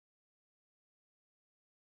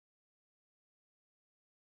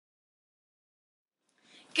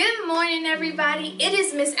Good morning, everybody. It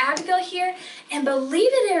is Miss Abigail here, and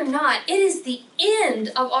believe it or not, it is the end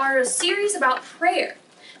of our series about prayer.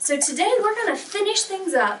 So today we're going to finish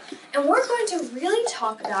things up, and we're going to really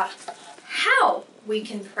talk about how we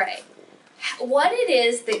can pray. What it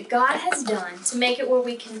is that God has done to make it where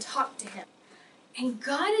we can talk to Him. And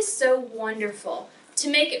God is so wonderful to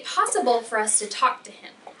make it possible for us to talk to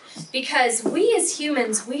Him. Because we as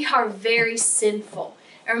humans, we are very sinful.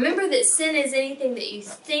 And remember that sin is anything that you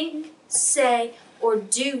think, say, or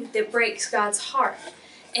do that breaks God's heart.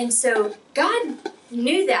 And so God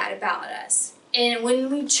knew that about us. And when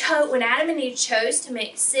Adam and Eve chose to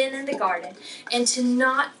make sin in the garden and to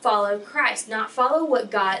not follow Christ, not follow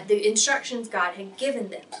what the instructions God had given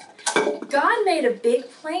them, God made a big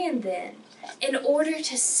plan then in order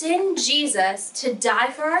to send Jesus to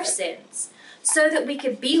die for our sins so that we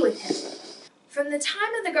could be with Him. From the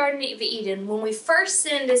time of the Garden of Eden, when we first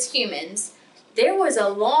sinned as humans, there was a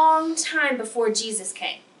long time before Jesus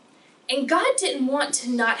came. And God didn't want to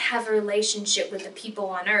not have a relationship with the people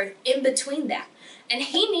on earth in between that. And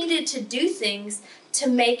He needed to do things to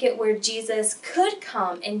make it where Jesus could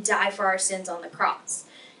come and die for our sins on the cross.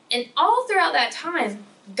 And all throughout that time,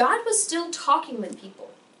 God was still talking with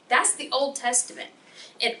people. That's the Old Testament.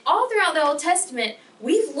 And all throughout the Old Testament,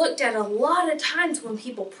 we've looked at a lot of times when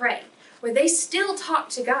people prayed, where they still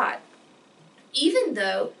talked to God, even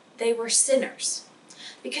though they were sinners.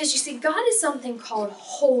 Because you see, God is something called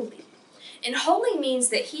holy. And holy means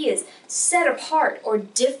that He is set apart or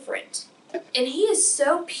different. And He is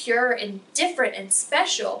so pure and different and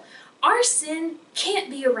special, our sin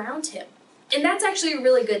can't be around Him. And that's actually a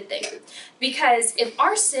really good thing. Because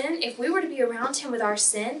if we were to be around Him with our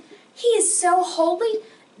sin, He is so holy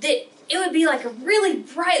that it would be like a really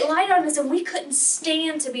bright light on us and we couldn't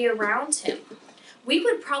stand to be around Him. We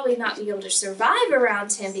would probably not be able to survive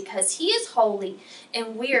around Him because He is holy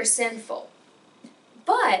and we are sinful.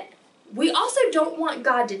 But we also don't want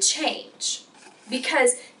God to change,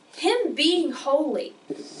 because Him being holy,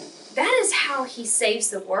 that is how He saves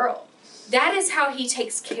the world. That is how He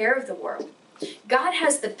takes care of the world. God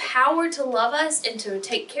has the power to love us and to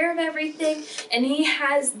take care of everything, and He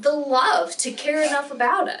has the love to care enough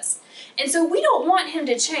about us. And so we don't want Him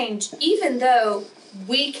to change, even though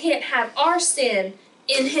we can't have our sin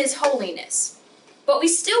in His holiness. But we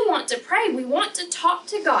still want to pray. We want to talk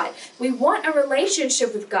to God. We want a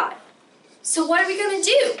relationship with God. So what are we going to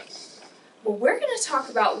do? Well, we're going to talk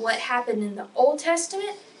about what happened in the Old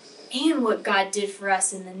Testament and what God did for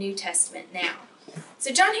us in the New Testament now.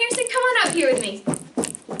 So John Harrison, come on up here with me.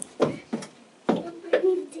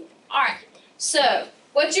 Alright, so,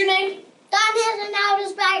 what's your name? John Harrison, now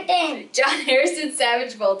just back then. John Harrison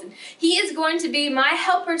Savage Bolton. He is going to be my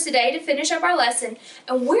helper today to finish up our lesson,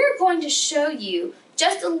 and we're going to show you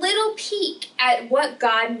just a little peek at what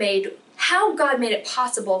God made, how God made it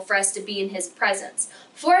possible for us to be in His presence,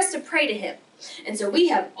 for us to pray to Him. And so we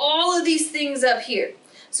have all of these things up here.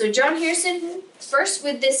 So John Harrison, first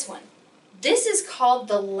with this one. This is called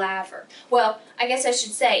the laver. Well, I guess I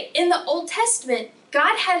should say, in the Old Testament,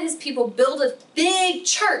 God had His people build a big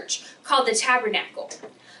church called the tabernacle.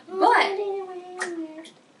 But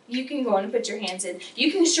you can go on and put your hands in.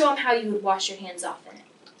 You can show them how you would wash your hands off in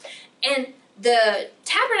it. And the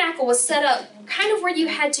tabernacle was set up kind of where you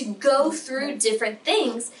had to go through different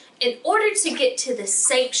things in order to get to the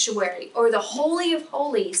sanctuary, or the Holy of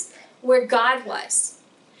Holies, where God was.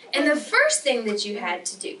 And the first thing that you had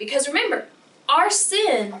to do, because remember, our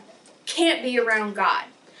sin can't be around God.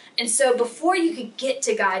 And so before you could get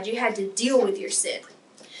to God, you had to deal with your sin.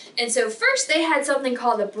 And so first they had something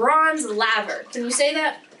called a bronze laver. Can you say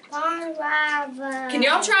that? Bronze laver. Can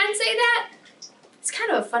y'all try and say that? It's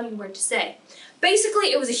kind of a funny word to say.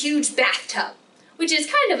 Basically, it was a huge bathtub, which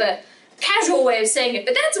is kind of a casual way of saying it,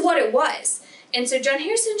 but that's what it was. And so John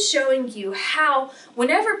Harrison's showing you how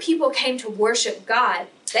whenever people came to worship God,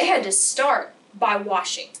 they had to start by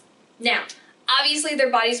washing. Now, obviously their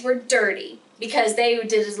bodies were dirty because they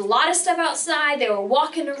did a lot of stuff outside, they were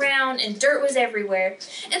walking around, and dirt was everywhere.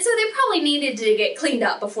 And so they probably needed to get cleaned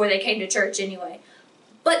up before they came to church anyway.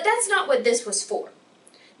 But that's not what this was for.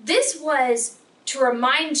 This was to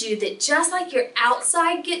remind you that just like your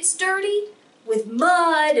outside gets dirty with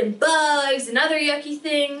mud and bugs and other yucky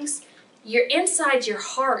things, your inside, your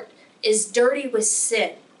heart, is dirty with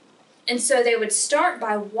sin. And so they would start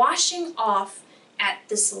by washing off at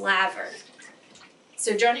this laver.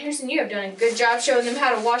 So John Harrison, you have done a good job showing them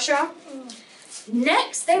how to wash off.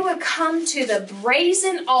 Next, they would come to the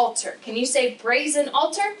brazen altar. Can you say brazen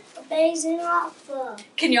altar? Brazen altar.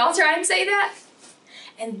 Can y'all try and say that?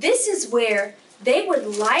 And this is where they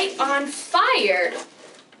would light on fire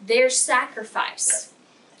their sacrifice.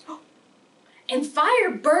 And fire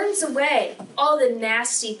burns away all the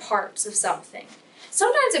nasty parts of something.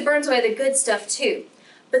 Sometimes it burns away the good stuff too.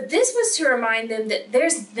 But this was to remind them that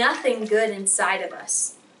there's nothing good inside of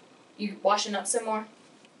us. You washing up some more?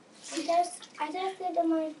 I just did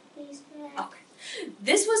my piece. Okay.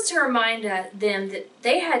 This was to remind them that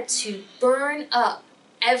they had to burn up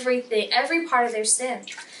everything, every part of their sin.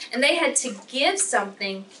 And they had to give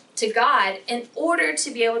something to God in order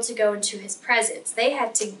to be able to go into His presence. They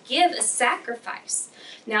had to give a sacrifice.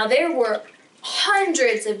 Now, there were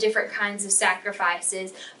hundreds of different kinds of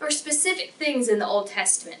sacrifices for specific things in the Old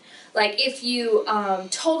Testament. Like if you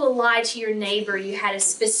told a lie to your neighbor, you had a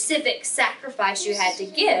specific sacrifice you had to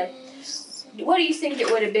give. What do you think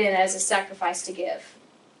it would have been as a sacrifice to give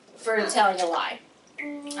for telling a lie?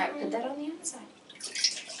 All right, put that on the other side.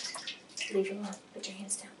 Leave it alone. Put your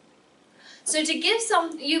hands down. So to give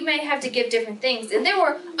some, you may have to give different things. And there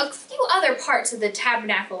were a few other parts of the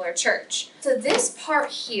tabernacle or church. So this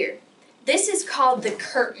part here, this is called the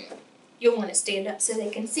curtain. You'll want to stand up so they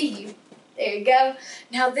can see you. There you go.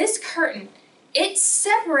 Now this curtain, it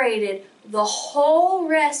separated the whole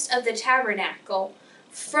rest of the tabernacle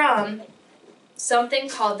from something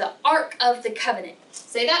called the Ark of the Covenant.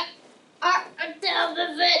 Say that. Ark of the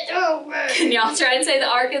Covenant. Can y'all try and say the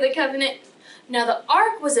Ark of the Covenant? Now the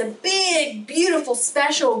Ark was a big, beautiful,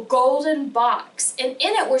 special golden box. And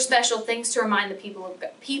in it were special things to remind the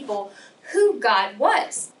people who God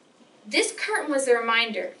was. This curtain was a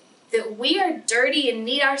reminder that we are dirty and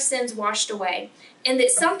need our sins washed away, and that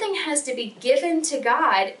something has to be given to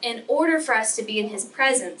God in order for us to be in His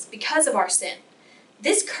presence because of our sin.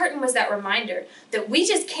 This curtain was that reminder that we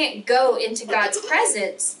just can't go into God's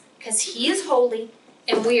presence because He is holy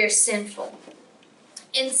and we are sinful.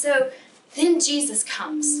 And so then Jesus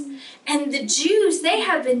comes. And the Jews, they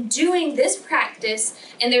have been doing this practice,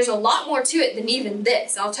 and there's a lot more to it than even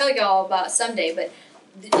this. I'll tell you all about it someday, but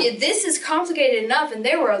this is complicated enough, and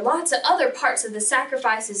there were lots of other parts of the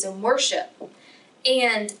sacrifices and worship.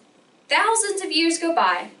 And thousands of years go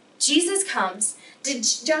by, Jesus comes.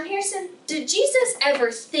 John Harrison, did Jesus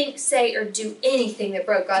ever think, say, or do anything that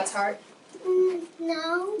broke God's heart?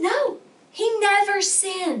 No. No, He never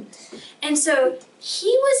sinned. And so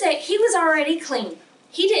he was already clean.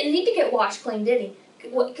 He didn't need to get washed clean, did he?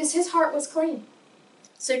 Because His heart was clean.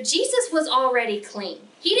 So Jesus was already clean.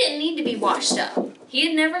 He didn't need to be washed up. He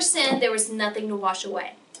had never sinned. There was nothing to wash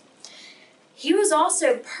away. He was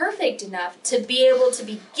also perfect enough to be able to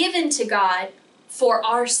be given to God for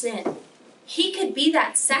our sin. He could be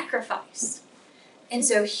that sacrifice. And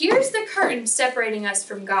so here's the curtain separating us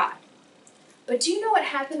from God. But do you know what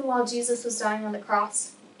happened while Jesus was dying on the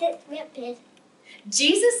cross?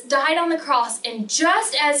 Jesus died on the cross, and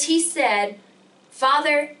just as He said,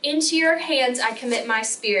 "Father, into your hands I commit my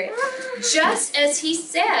spirit," just as He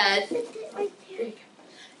said,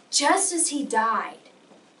 just as He died,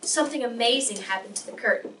 something amazing happened to the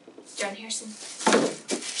curtain. John Harrison,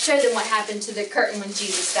 show them what happened to the curtain when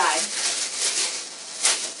Jesus died.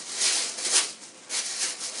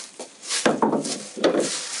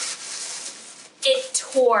 It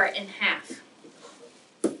tore in half.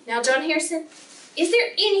 Now, John Harrison, is there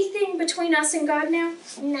anything between us and God now?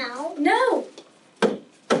 No. No.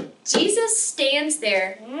 Jesus stands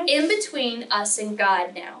there in between us and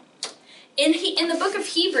God now. In the book of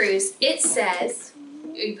Hebrews, it says,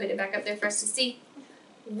 you put it back up there for us to see,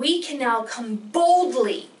 we can now come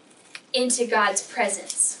boldly into God's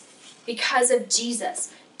presence because of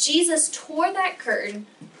Jesus. Jesus tore that curtain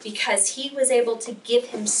because He was able to give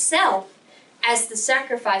Himself as the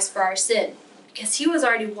sacrifice for our sin, because He was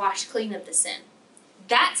already washed clean of the sin.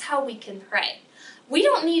 That's how we can pray. We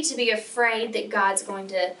don't need to be afraid that God's going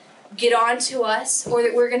to get on to us or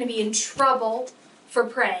that we're going to be in trouble for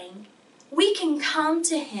praying. We can come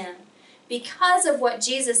to Him because of what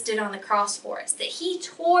Jesus did on the cross for us, that He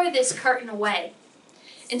tore this curtain away.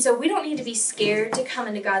 And so we don't need to be scared to come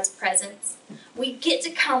into God's presence. We get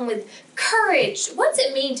to come with courage. What's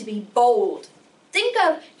it mean to be bold? Think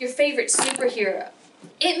of your favorite superhero.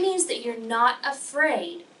 It means that you're not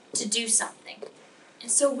afraid to do something.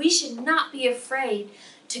 And so we should not be afraid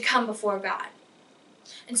to come before God.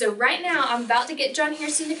 And so right now, I'm about to get John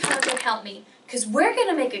Harrison to come up and help me, because we're going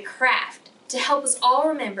to make a craft to help us all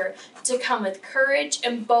remember to come with courage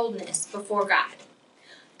and boldness before God.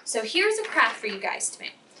 So here's a craft for you guys to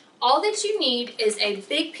make. All that you need is a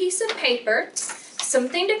big piece of paper,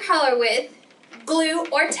 something to color with, glue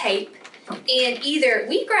or tape, and either,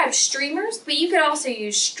 we grab streamers, but you could also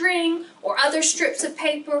use string or other strips of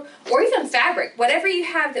paper or even fabric, whatever you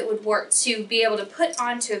have that would work to be able to put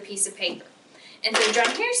onto a piece of paper. And so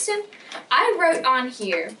John Harrison, I wrote on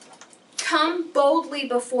here, "Come boldly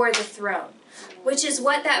before the throne." which is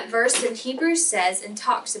what that verse in Hebrews says and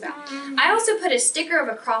talks about. I also put a sticker of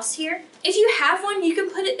a cross here. If you have one, you can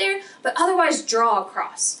put it there, but otherwise draw a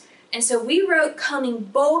cross. And so we wrote coming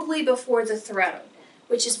boldly before the throne,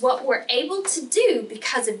 which is what we're able to do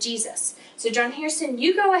because of Jesus. So John Harrison,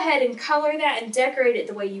 you go ahead and color that and decorate it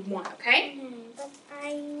the way you want, okay? But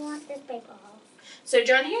I want this paper off. So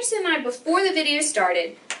John Harrison and I, before the video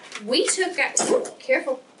started, we took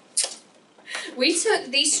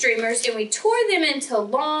these streamers and we tore them into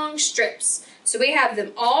long strips. So we have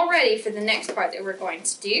them all ready for the next part that we're going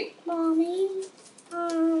to do. Mommy,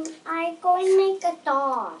 I'm going to make a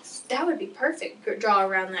cross. That would be perfect, draw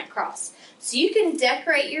around that cross. So you can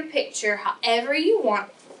decorate your picture however you want.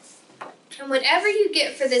 And whatever you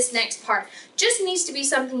get for this next part just needs to be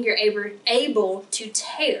something you're able to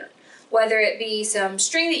tear. Whether it be some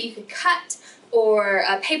string that you could cut or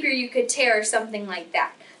a paper you could tear or something like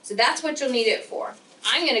that. So that's what you'll need it for.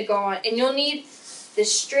 I'm going to go on, and you'll need the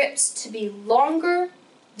strips to be longer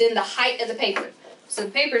than the height of the paper. So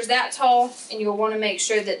the paper's that tall, and you'll want to make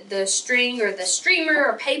sure that the string or the streamer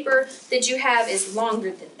or paper that you have is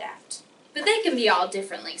longer than that. But they can be all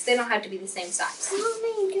different lengths. They don't have to be the same size.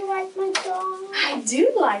 Mommy, do you like my dog? I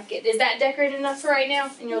do like it. Is that decorated enough for right now?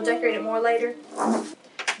 And you'll decorate it more later?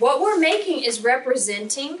 What we're making is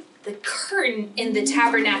representing the curtain in the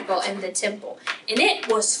tabernacle and the temple. And it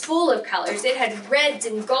was full of colors. It had reds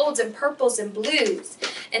and golds and purples and blues.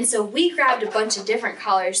 And so we grabbed a bunch of different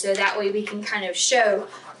colors so that way we can kind of show,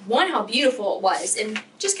 one, how beautiful it was and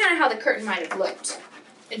just kind of how the curtain might have looked.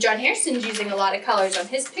 And John Harrison's using a lot of colors on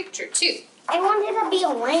his picture too. I want it to be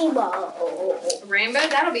a rainbow. Rainbow?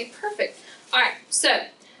 That'll be perfect. Alright, so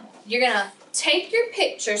you're going to take your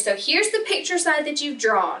picture. So here's the picture side that you've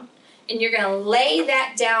drawn. And you're going to lay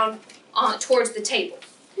that down towards the table.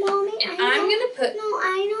 Mommy, and I'm going to put... No,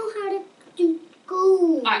 I know how to do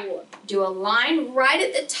glue. All right, do a line right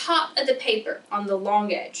at the top of the paper on the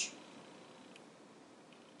long edge.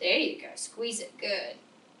 There you go. Squeeze it good.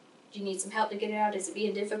 Do you need some help to get it out? Is it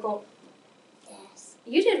being difficult? Yes.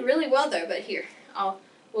 You did really well, though, but here,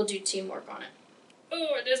 we'll do teamwork on it.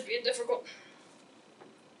 Oh, it is being difficult.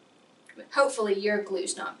 But hopefully your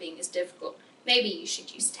glue's not being as difficult. Maybe you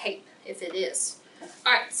should use tape if it is.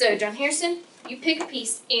 Alright, so John Harrison, you pick a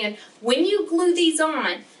piece, and when you glue these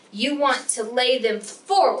on, you want to lay them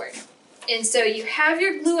forward. And so you have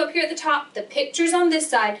your glue up here at the top, the picture's on this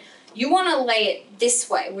side. You want to lay it this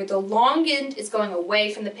way, where the long end is going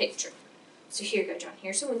away from the picture. So here you go, John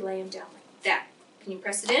Harrison, we lay them down like that. Can you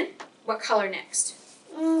press it in? What color next?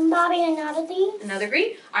 Bobby, another green? Another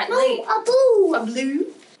green? Alright, No, lay a blue. a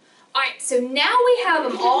blue. Alright, so now we have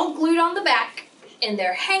them all glued on the back, and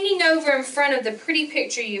they're hanging over in front of the pretty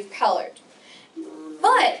picture you've colored.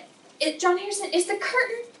 But, John Harrison, is the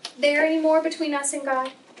curtain there anymore between us and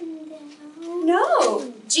God?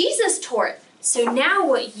 No. Jesus tore it. So now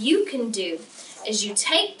what you can do is you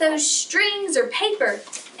take those strings or paper,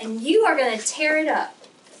 and you are going to tear it up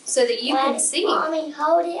so that you can see. Mommy,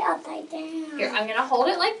 hold it upside down. Here, I'm going to hold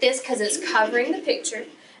it like this because it's covering the picture.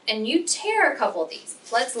 And you tear a couple of these.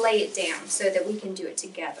 Let's lay it down so that we can do it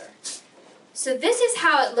together. So this is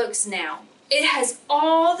how it looks now. It has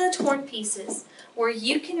all the torn pieces where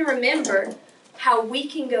you can remember how we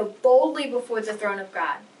can go boldly before the throne of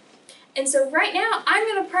God. And so right now, I'm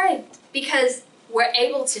going to pray because we're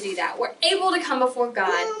able to do that. We're able to come before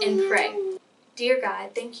God and pray. Dear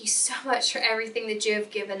God, thank you so much for everything that you have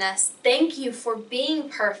given us. Thank you for being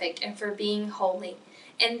perfect and for being holy.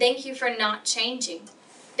 And thank you for not changing.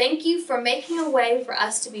 Thank you for making a way for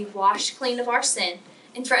us to be washed clean of our sin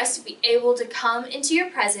and for us to be able to come into your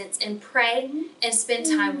presence and pray and spend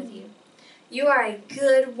time with you. You are a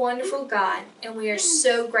good, wonderful God, and we are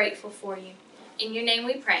so grateful for you. In your name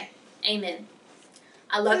we pray. Amen.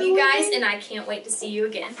 I love you guys, and I can't wait to see you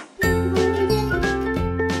again.